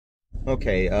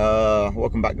Okay,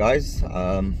 welcome back, guys.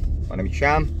 My name is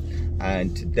Sham,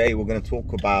 and today we're going to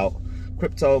talk about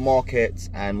crypto markets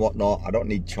and whatnot. I don't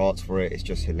need charts for it, it's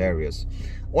just hilarious.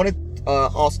 I want to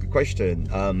ask a question.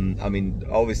 I mean,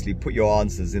 obviously put your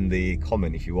answers in the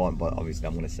comment if you want, but obviously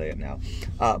I'm going to say it now.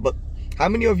 But how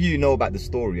many of you know about the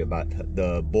story about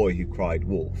the boy who cried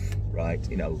wolf, right?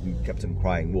 You know, who kept on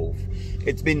crying wolf.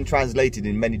 It's been translated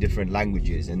in many different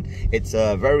languages, and it's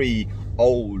a very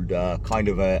old kind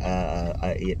of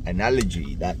a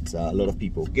analogy that a lot of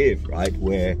people give, right?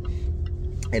 Where,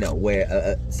 you know,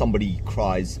 where somebody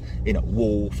cries, you know,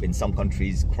 wolf. In some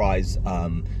countries cries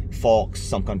fox,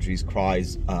 some countries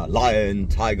cries lion,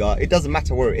 tiger. It doesn't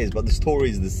matter where it is, but the story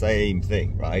is the same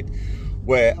thing, right?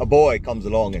 Where a boy comes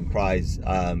along and cries,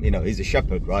 you know, he's a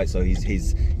shepherd, right? So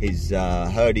he's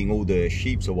herding all the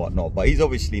sheep or whatnot, but he's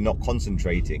obviously not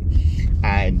concentrating,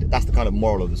 and that's the kind of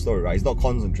moral of the story, right? He's not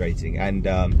concentrating, and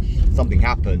something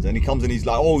happens, and he comes and he's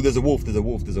like, oh, there's a wolf, there's a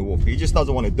wolf, there's a wolf. He just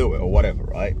doesn't want to do it or whatever,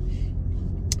 right?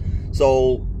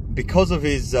 So because of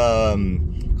his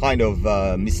kind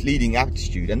of misleading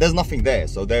attitude, and there's nothing there,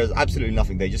 so there's absolutely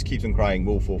nothing there, he just keeps on crying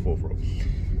wolf, wolf, wolf, wolf.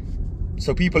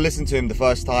 So people listen to him the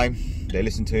first time, they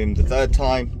listen to him the third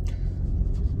time,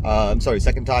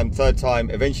 second time, third time.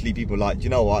 Eventually people are like, do you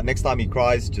know what, next time he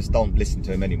cries, just don't listen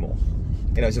to him anymore.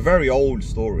 You know, it's a very old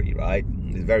story, right?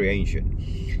 It's very ancient.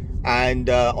 And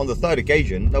on the third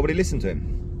occasion, nobody listened to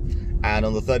him. And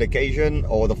on the third occasion,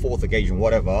 or the fourth occasion,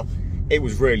 whatever, it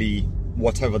was really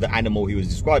whatever the animal he was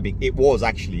describing, it was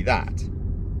actually that.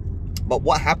 But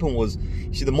what happened was,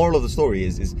 you see, the moral of the story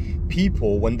is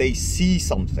people, when they see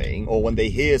something or when they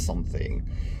hear something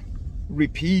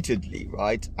repeatedly,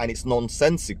 right, and it's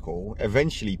nonsensical,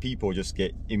 eventually people just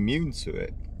get immune to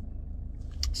it.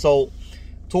 So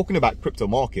talking about crypto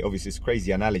market, obviously it's a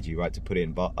crazy analogy, right, to put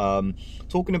in, but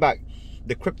talking about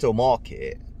the crypto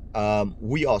market,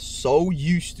 we are so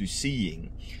used to seeing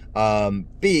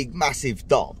big massive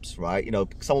dumps, right? You know,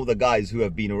 some of the guys who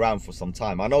have been around for some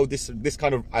time, I know this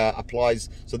kind of applies,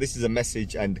 so this is a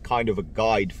message and kind of a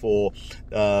guide for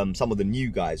some of the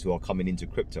new guys who are coming into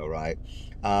crypto, right?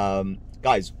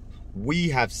 Guys, we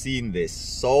have seen this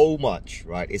so much,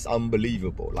 right? It's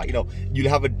unbelievable. Like, you know,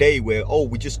 you'll have a day where, oh,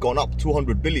 we just gone up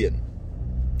 200 billion,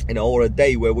 you know, or a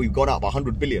day where we've gone up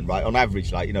 100 billion, right? On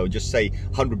average, like, you know, just say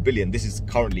 100 billion. This is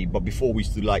currently, but before we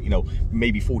used to, like, you know,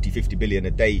 maybe 40, 50 billion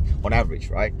a day on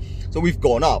average, right? So we've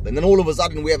gone up, and then all of a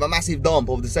sudden we have a massive dump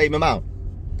of the same amount.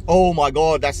 Oh my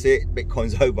God, that's it.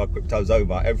 Bitcoin's over, crypto's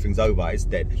over, everything's over, it's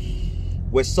dead.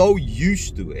 We're so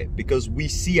used to it because we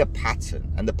see a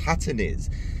pattern, and the pattern is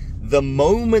the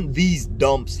moment these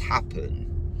dumps happen,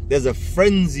 there's a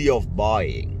frenzy of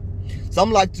buying.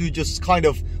 Some like to just kind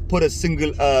of put a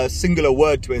singular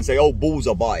word to it and say, oh, bulls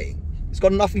are buying. It's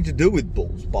got nothing to do with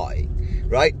bulls buying,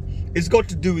 right? It's got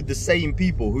to do with the same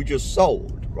people who just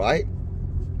sold, right?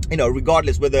 You know,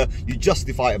 regardless whether you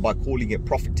justify it by calling it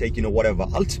profit taking or whatever,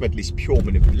 ultimately it's pure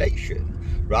manipulation,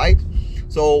 right?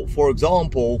 So for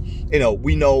example, you know,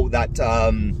 we know that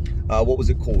what was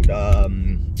it called,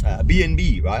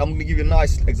 BNB, right? I'm going to give you a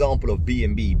nice example of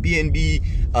BNB.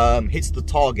 BNB hits the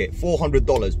target,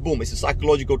 $400. Boom, it's a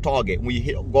psychological target.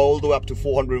 We go all the way up to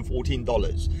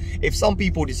 $414. If some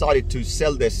people decided to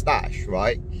sell their stash,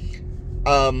 right,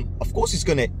 of course it's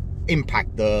going to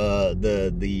impact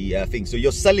the thing. So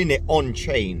you're selling it on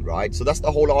chain, right? So that's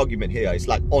the whole argument here. It's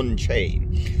like on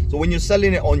chain. So when you're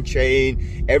selling it on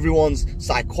chain, everyone's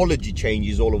psychology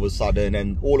changes all of a sudden,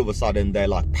 and all of a sudden they're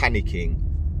like panicking.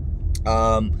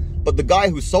 But the guy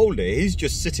who sold it, he's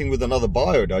just sitting with another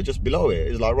buyer just below it.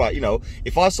 It's like, right, you know,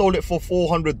 if I sold it for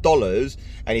 $400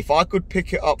 and if I could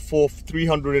pick it up for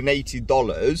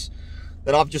 $380,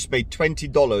 then I've just made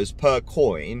 $20 per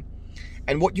coin.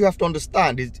 And what you have to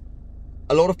understand is,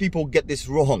 a lot of people get this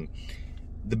wrong.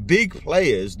 The big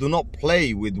players do not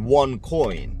play with one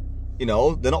coin. You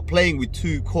know, they're not playing with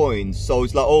two coins. So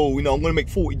it's like, oh, you know, I'm going to make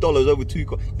 $40 over two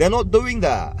coins. They're not doing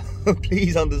that.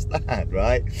 Please understand,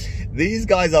 right? These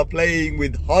guys are playing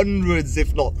with hundreds,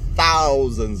 if not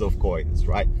thousands of coins,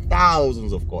 right?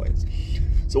 Thousands of coins.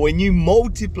 So when you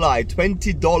multiply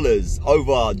 $20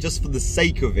 over, just for the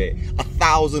sake of it,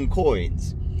 1,000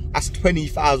 coins, that's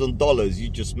 $20,000 you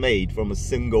just made from a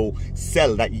single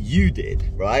sell that you did,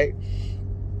 right?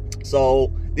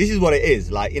 So this is what it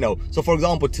is, like, you know. So for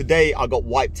example, today I got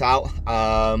wiped out.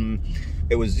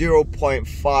 It was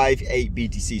 0.58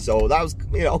 BTC. So that was,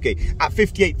 you know, okay, at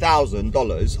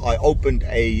 $58,000 I opened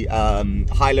a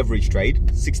high leverage trade,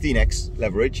 16x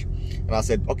leverage, and I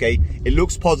said, okay, it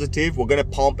looks positive, we're gonna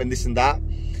pump and this and that.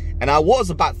 And I was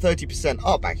about 30%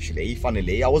 up, actually.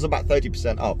 Funnily, I was about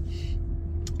 30% up.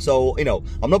 So, you know,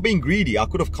 I'm not being greedy. I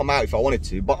could have come out if I wanted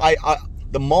to, but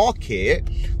the market,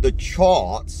 the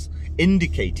charts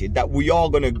indicated that we are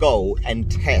going to go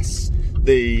and test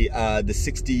the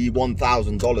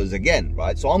 $61,000 again,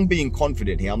 right? So I'm being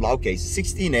confident here. I'm like, okay,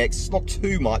 16x, it's not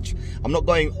too much. I'm not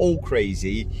going all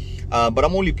crazy, but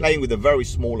I'm only playing with a very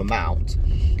small amount.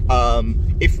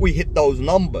 If we hit those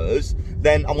numbers,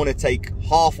 then I'm going to take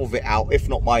half of it out, if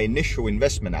not my initial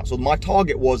investment out. So my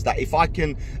target was that if I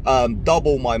can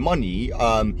double my money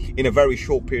in a very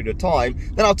short period of time,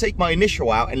 then I'll take my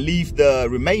initial out and leave the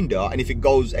remainder. And if it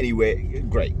goes anywhere,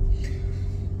 great.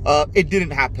 It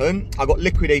didn't happen. I got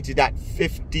liquidated at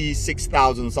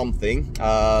 56,000 something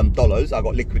dollars. I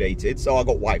got liquidated, so I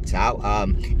got wiped out.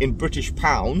 In British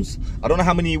pounds, I don't know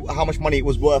how much money it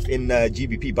was worth in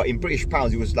GBP, but in British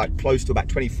pounds it was like close to about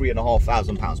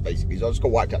 23,500 pounds basically. So I just got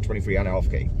wiped out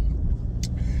 23.5k.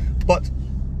 But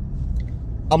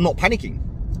I'm not panicking,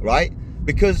 right?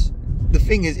 Because the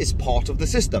thing is, it's part of the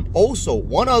system. Also,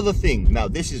 one other thing, now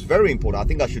this is very important, I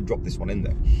think I should drop this one in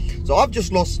there. So I've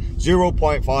just lost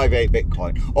 0.58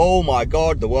 Bitcoin. Oh my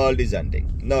God, the world is ending.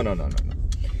 No. You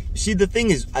see, the thing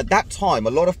is, at that time,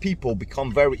 a lot of people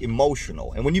become very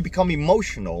emotional. And when you become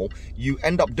emotional, you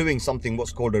end up doing something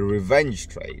what's called a revenge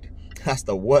trade. That's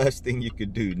the worst thing you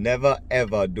could do. Never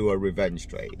ever do a revenge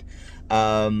trade.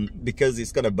 Because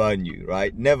it's going to burn you,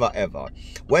 right? Never ever.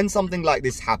 When something like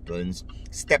this happens,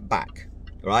 step back,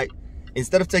 right?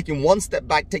 Instead of taking one step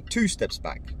back, take 2 steps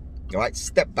back, all right?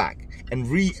 Step back and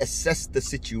reassess the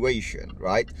situation,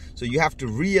 right? So you have to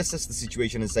reassess the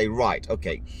situation and say, right,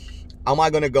 okay, am I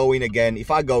going to go in again?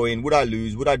 If I go in, would I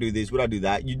lose? Would I do this? Would I do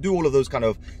that? You do all of those kind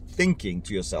of thinking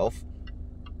to yourself.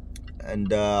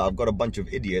 And I've got a bunch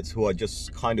of idiots who are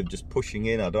just kind of just pushing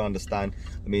in. I don't understand.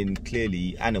 I mean,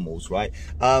 clearly animals, right?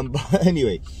 But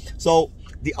anyway, so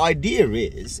the idea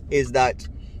is that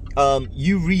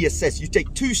you reassess. You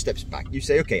take 2 steps back. You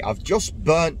say, okay, I've just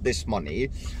burnt this money.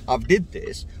 I've did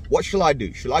this. What shall I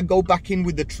do? Shall I go back in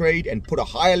with the trade and put a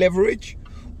higher leverage?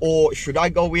 Or should I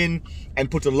go in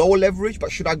and put a lower leverage?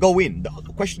 But should I go in?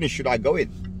 The question is, should I go in?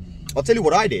 I'll tell you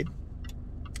what I did.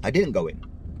 I didn't go in.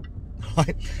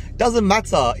 Right? Doesn't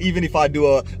matter even if I do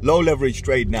a low leverage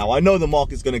trade now. I know the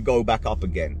market's going to go back up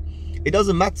again. It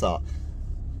doesn't matter.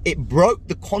 It broke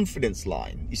the confidence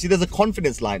line. You see, there's a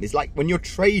confidence line. It's like when you're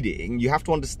trading, you have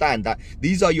to understand that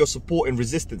these are your support and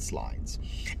resistance lines.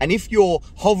 And if you're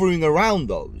hovering around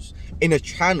those in a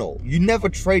channel, you never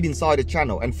trade inside a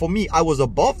channel. And for me, I was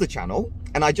above the channel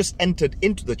and I just entered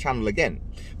into the channel again.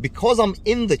 Because I'm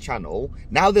in the channel,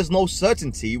 now there's no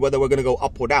certainty whether we're going to go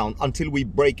up or down until we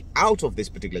break out of this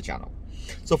particular channel.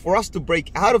 So for us to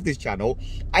break out of this channel,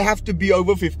 I have to be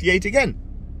over 58 again.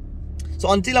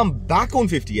 So until I'm back on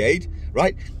 58,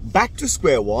 right, back to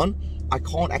square one, I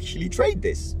can't actually trade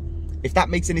this, if that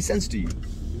makes any sense to you.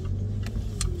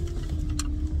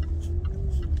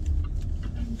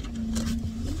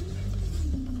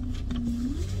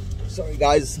 Sorry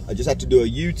guys, I just had to do a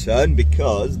U-turn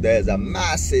because there's a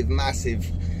massive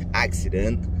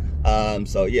accident.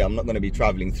 So yeah, I'm not going to be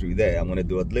traveling through there. I'm going to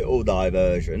do a little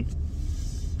diversion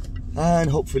and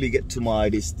hopefully get to my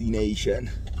destination.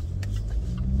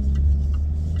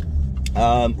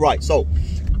 Right, so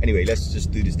anyway, let's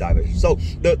just do this diversion. So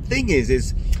the thing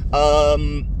is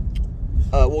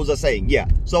what was I saying? Yeah,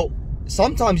 so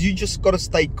sometimes you just got to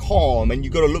stay calm and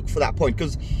you got to look for that point,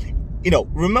 because you know,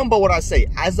 remember what I say,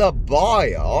 as a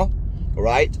buyer,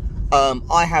 right,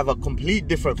 I have a complete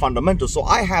different fundamental. So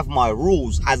I have my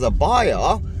rules. As a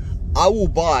buyer, I will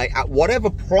buy at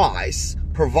whatever price,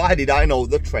 provided I know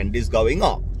the trend is going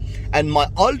up. And my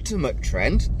ultimate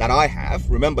trend that I have,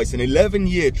 remember, it's an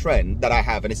 11-year trend that I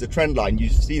have, and it's a trend line.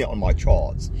 You've seen it on my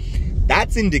charts.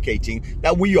 That's indicating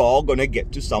that we are going to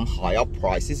get to some higher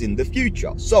prices in the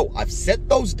future. So I've set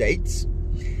those dates,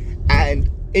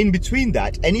 and in between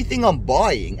that, anything I'm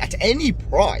buying at any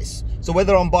price, so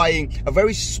whether I'm buying a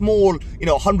very small, you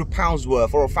know, £100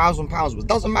 worth or £1,000 worth,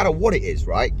 doesn't matter what it is,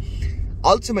 right?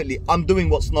 Ultimately, I'm doing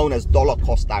what's known as dollar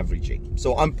cost averaging.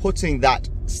 So I'm putting that,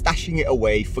 stashing it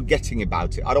away, forgetting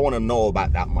about it. I don't want to know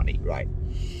about that money, right?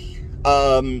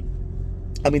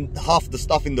 I mean, half the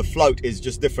stuff in the float is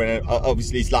just different.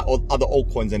 Obviously, it's like other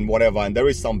altcoins and whatever, and there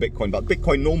is some Bitcoin, but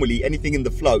Bitcoin, normally anything in the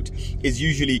float is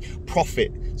usually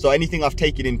profit. So anything I've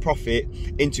taken in profit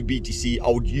into BTC, I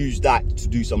would use that to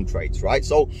do some trades, right?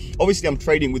 So obviously I'm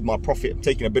trading with my profit. I'm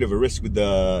taking a bit of a risk with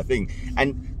the thing,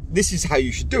 and this is how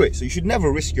you should do it. So you should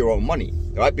never risk your own money,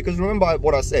 right? Because remember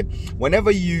what I said, whenever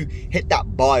you hit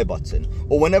that buy button,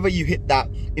 or whenever you hit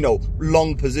that, you know,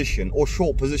 long position or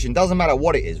short position, doesn't matter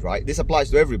what it is, right? This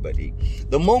applies to everybody.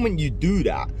 The moment you do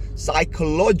that,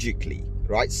 psychologically,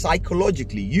 right?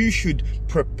 Psychologically, you should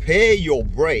prepare your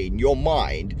brain, your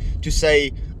mind, to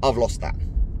say, I've lost that.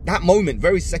 That moment,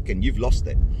 very second, you've lost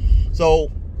it.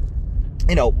 So,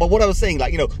 you know, but what I was saying,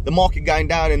 like, you know, the market going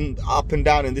down and up and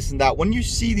down and this and that, when you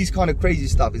see these kind of crazy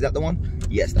stuff, is that the one?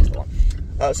 Yes, that's the one.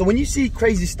 So when you see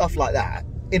crazy stuff like that,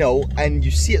 you know, and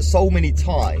you see it so many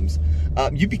times,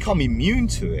 you become immune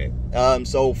to it.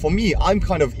 So for me, I'm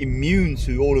kind of immune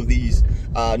to all of these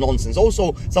nonsense.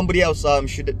 Also, somebody else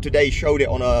today showed it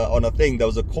on a thing. There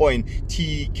was a coin,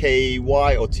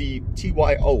 TKY or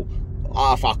TYO.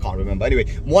 I can't remember.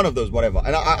 Anyway, one of those, whatever.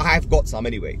 And I have got some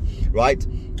anyway, right?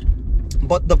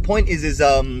 But the point is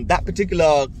that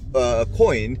particular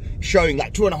coin showing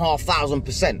like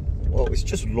 2,500%. Well, it's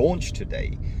just launched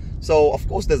today. So of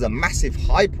course there's a massive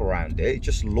hype around it. It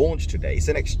just launched today. It's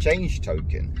an exchange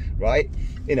token, right?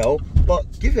 You know,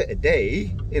 but give it a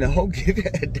day, you know, give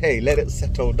it a day, let it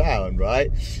settle down,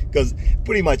 right? Because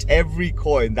pretty much every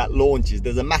coin that launches,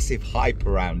 there's a massive hype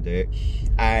around it.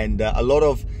 And a lot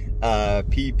of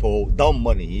people, dumb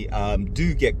money,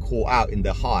 do get caught out in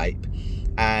the hype.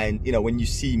 And you know, when you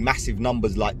see massive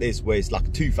numbers like this, where it's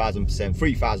like 2,000%,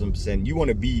 3,000%, you want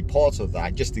to be part of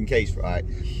that just in case, right?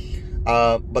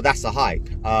 But that's a hype.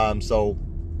 So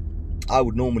I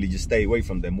would normally just stay away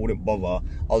from them, wouldn't bother.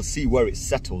 I'll see where it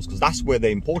settles, because that's where the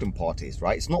important part is,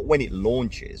 right? It's not when it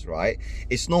launches, right?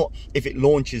 It's not if it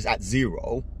launches at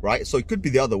 0, right? So it could be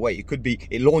the other way. It could be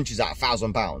it launches at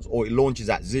 £1,000 or it launches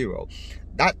at 0.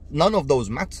 That none of those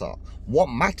matter. What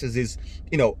matters is,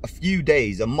 you know, a few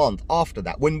days, a month after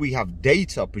that, when we have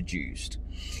data produced.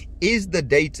 Is the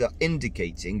data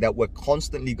indicating that we're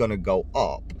constantly going to go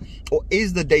up, or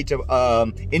is the data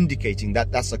indicating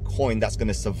that that's a coin that's going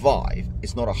to survive?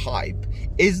 It's not a hype.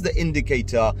 Is the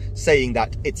indicator saying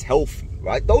that it's healthy,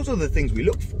 right? Those are the things we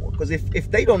look for, because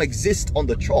if they don't exist on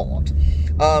the chart,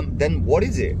 then what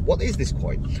is it? What is this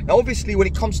coin? Now, obviously, when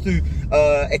it comes to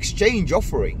exchange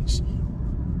offerings,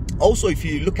 also, if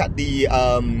you look at the,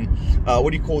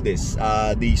 what do you call this?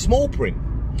 The small print.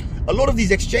 A lot of these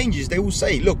exchanges, they will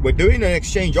say, look, we're doing an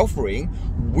exchange offering.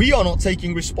 We are not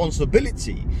taking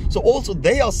responsibility. So also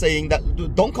they are saying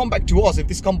that don't come back to us if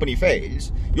this company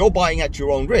fails. You're buying at your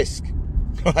own risk.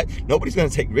 Right? Nobody's going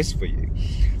to take risk for you.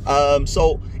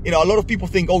 So, you know, a lot of people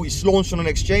think, oh, it's launched on an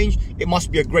exchange, it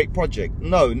must be a great project.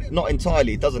 No, not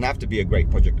entirely. It doesn't have to be a great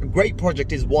project. A great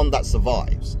project is one that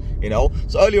survives, you know.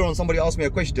 So earlier on, somebody asked me a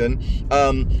question,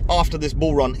 after this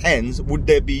bull run ends, would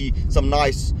there be some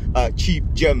nice cheap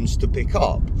gems to pick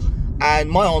up? And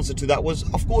my answer to that was,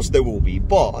 of course there will be,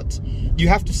 but you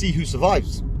have to see who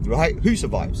survives, right? Who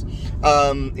survives?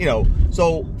 You know,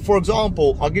 so for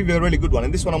example, I'll give you a really good one,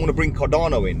 and this one I'm going to bring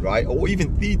Cardano in, right? Or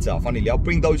even Theta, funnily, I'll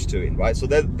bring those two in, right? So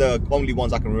they're the only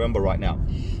ones I can remember right now.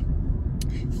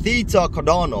 Theta,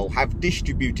 Cardano have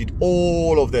distributed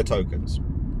all of their tokens.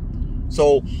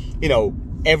 So, you know,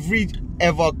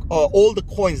 all the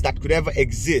coins that could ever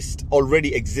exist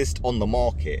already exist on the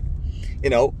market.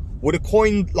 You know, would a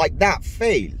coin like that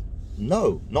fail?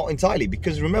 No, not entirely,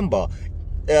 because remember,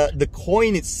 the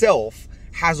coin itself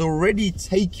has already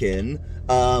taken,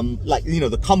 like, you know,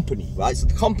 the company, right? So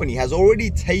the company has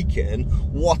already taken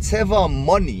whatever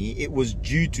money it was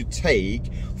due to take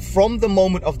from the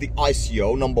moment of the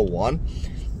ICO, number one,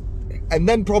 and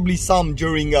then probably some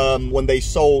during when they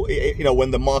sold, you know, when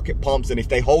the market pumps, and if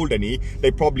they hold any, they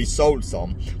probably sold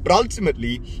some. But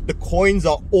ultimately, the coins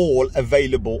are all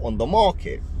available on the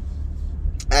market.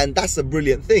 And that's a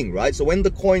brilliant thing, right? So when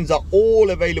the coins are all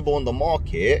available on the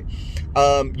market,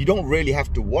 you don't really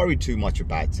have to worry too much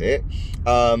about it.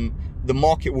 The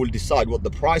market will decide what the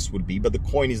price would be, but the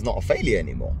coin is not a failure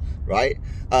anymore, right?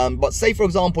 But say, for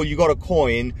example, you got a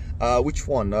coin, which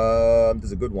one?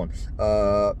 There's a good one.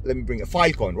 Let me bring a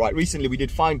Filecoin, right? Recently we did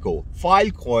Filecoin.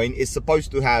 Filecoin is supposed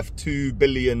to have 2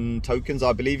 billion tokens,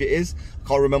 I believe it is. I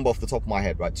can't remember off the top of my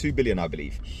head, right? 2 billion, I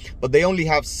believe. But they only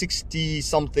have 60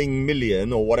 something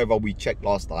million, or whatever we checked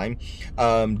last time,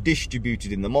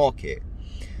 distributed in the market.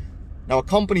 Now, a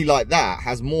company like that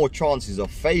has more chances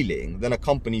of failing than a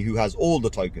company who has all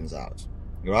the tokens out,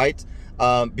 right?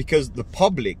 Because the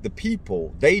public, the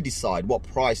people, they decide what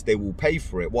price they will pay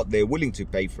for it, what they're willing to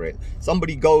pay for it.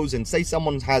 Somebody goes and say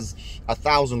someone has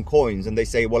 1,000 coins and they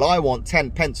say, well, I want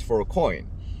 10 pence for a coin.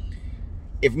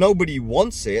 If nobody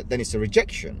wants it, then it's a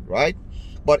rejection, right?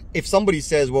 But if somebody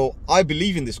says, well, I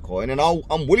believe in this coin and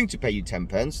I'm willing to pay you 10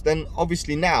 pence, then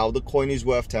obviously now the coin is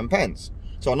worth 10 pence.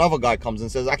 So another guy comes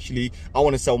and says, actually, I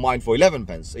want to sell mine for 11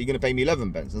 pence. Are you going to pay me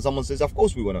 11 pence? And someone says, of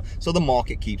course we want to. So the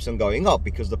market keeps on going up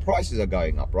because the prices are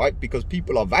going up, right? Because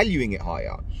people are valuing it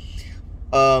higher.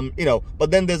 you know,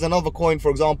 but then there's another coin,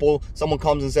 for example, someone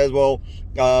comes and says, well,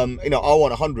 you know, I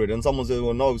want 100, and someone says,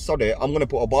 well, no, sorry, I'm going to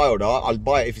put a buy order, I'll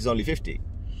buy it if it's only 50.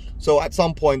 So at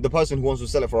some point, the person who wants to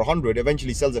sell it for 100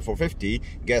 eventually sells it for 50.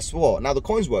 Guess what? Now the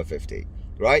coin's worth 50,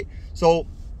 right? So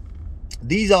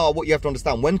these are what you have to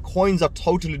understand. When coins are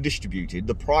totally distributed,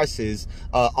 the prices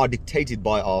are dictated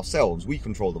by ourselves. We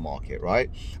control the market, right?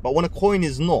 But when a coin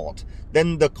is not,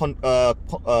 then the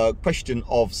question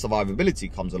of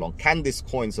survivability comes along. Can this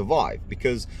coin survive?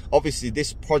 Because obviously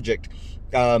this project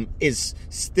is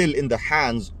still in the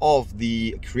hands of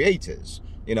the creators.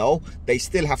 You know, they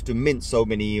still have to mint so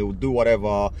many or do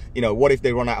whatever. You know, what if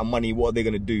they run out of money? What are they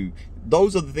going to do?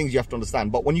 Those are the things you have to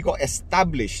understand. But when you got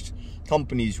established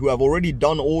companies who have already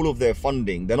done all of their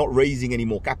funding, they're not raising any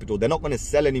more capital, they're not going to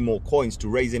sell any more coins to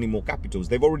raise any more capitals.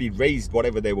 They've already raised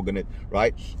whatever they were going to,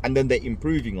 right? And then they're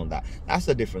improving on that. That's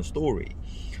a different story.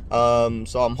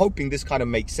 So I'm hoping this kind of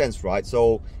makes sense, right?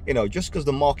 So, you know, just because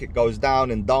the market goes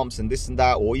down and dumps and this and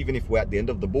that, or even if we're at the end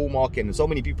of the bull market, and so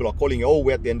many people are calling, oh,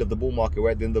 we're at the end of the bull market, we're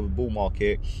at the end of the bull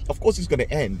market. Of course it's going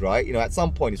to end, right? You know, at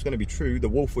some point it's going to be true. The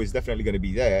wolf is definitely going to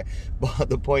be there. But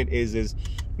the point is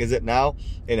it now?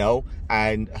 You know,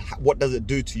 and what does it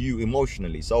do to you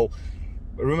emotionally? So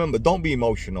remember, don't be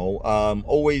emotional.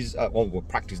 Always well,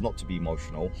 practice not to be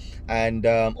emotional, and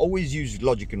always use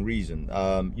logic and reason.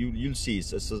 You'll see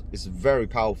it's a very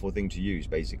powerful thing to use.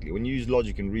 Basically, when you use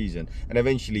logic and reason, and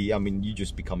eventually, I mean, you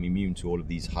just become immune to all of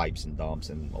these hypes and dumps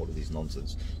and all of this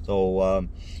nonsense. So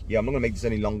yeah, I'm not gonna make this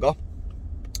any longer.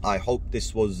 I hope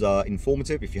this was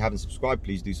informative. If you haven't subscribed,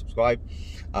 please do subscribe.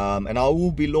 And I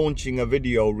will be launching a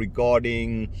video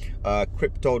regarding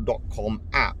crypto.com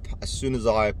app as soon as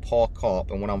I park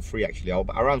up and when I'm free. Actually,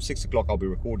 around 6 o'clock I'll be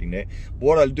recording it. But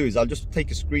what I'll do is I'll just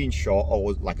take a screenshot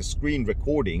or like a screen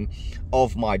recording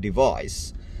of my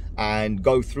device and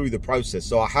go through the process.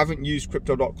 So I haven't used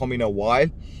crypto.com in a while.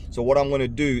 So what I'm going to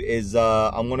do is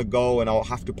I'm going to go and I'll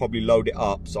have to probably load it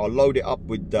up. So I'll load it up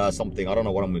with something. I don't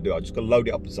know what I'm going to do. I'm just going to load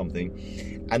it up with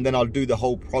something. And then I'll do the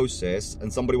whole process.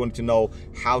 And somebody wanted to know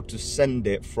how to send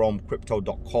it from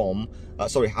crypto.com.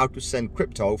 Sorry, how to send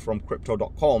crypto from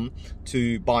crypto.com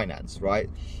to Binance, right?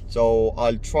 So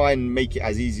I'll try and make it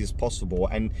as easy as possible.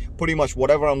 And pretty much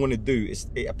whatever I'm going to do,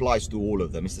 it applies to all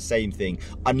of them. It's the same thing.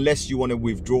 Unless you want to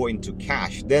withdraw into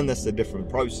cash, then that's a different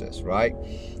process, right?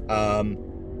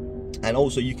 And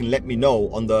also you can let me know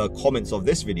on the comments of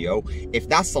this video if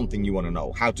that's something you want to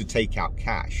know, how to take out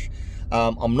cash.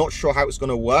 I'm not sure how it's going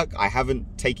to work. I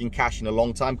haven't taken cash in a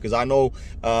long time because I know,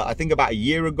 I think about a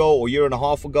year ago or year and a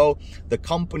half ago, the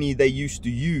company they used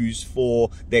to use for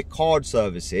their card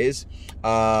services,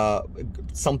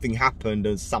 something happened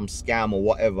and some scam or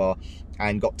whatever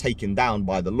and got taken down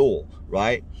by the law,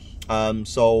 right?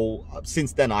 So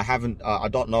since then I haven't, I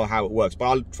don't know how it works, but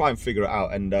I'll try and figure it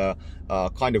out and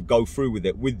kind of go through with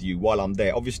it with you while I'm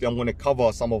there. Obviously I'm going to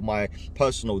cover some of my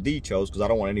personal details because I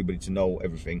don't want anybody to know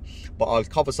everything, but I'll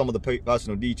cover some of the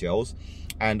personal details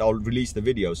and I'll release the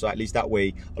video. So at least that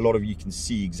way a lot of you can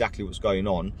see exactly what's going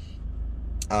on.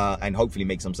 And hopefully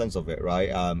make some sense of it, right?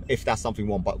 If that's something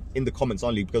you want, but in the comments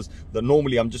only, because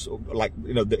normally I'm just like,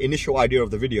 you know, the initial idea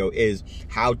of the video is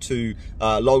how to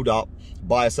load up,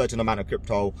 buy a certain amount of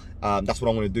crypto. That's what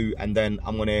I'm going to do, and then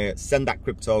I'm going to send that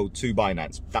crypto to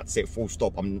Binance. That's it, full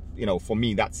stop. You know, for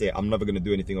me, that's it. I'm never going to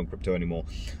do anything on crypto anymore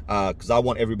because I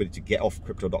want everybody to get off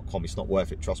crypto.com. It's not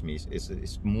worth it, trust me.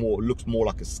 It's more, looks more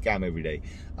like a scam every day.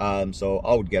 So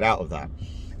I would get out of that.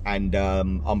 And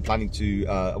I'm planning to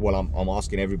well, I'm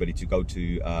asking everybody to go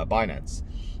to Binance.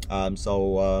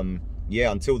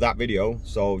 Yeah, until that video,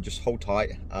 so just hold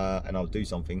tight and I'll do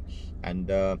something. And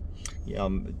yeah,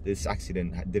 this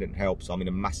accident didn't help, so I'm in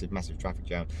a massive traffic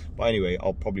jam. But anyway,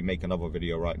 I'll probably make another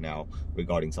video right now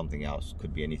regarding something else.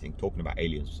 Could be anything, talking about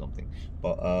aliens or something.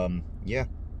 But yeah,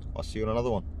 I'll see you on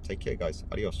another one. Take care, guys.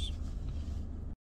 Adios.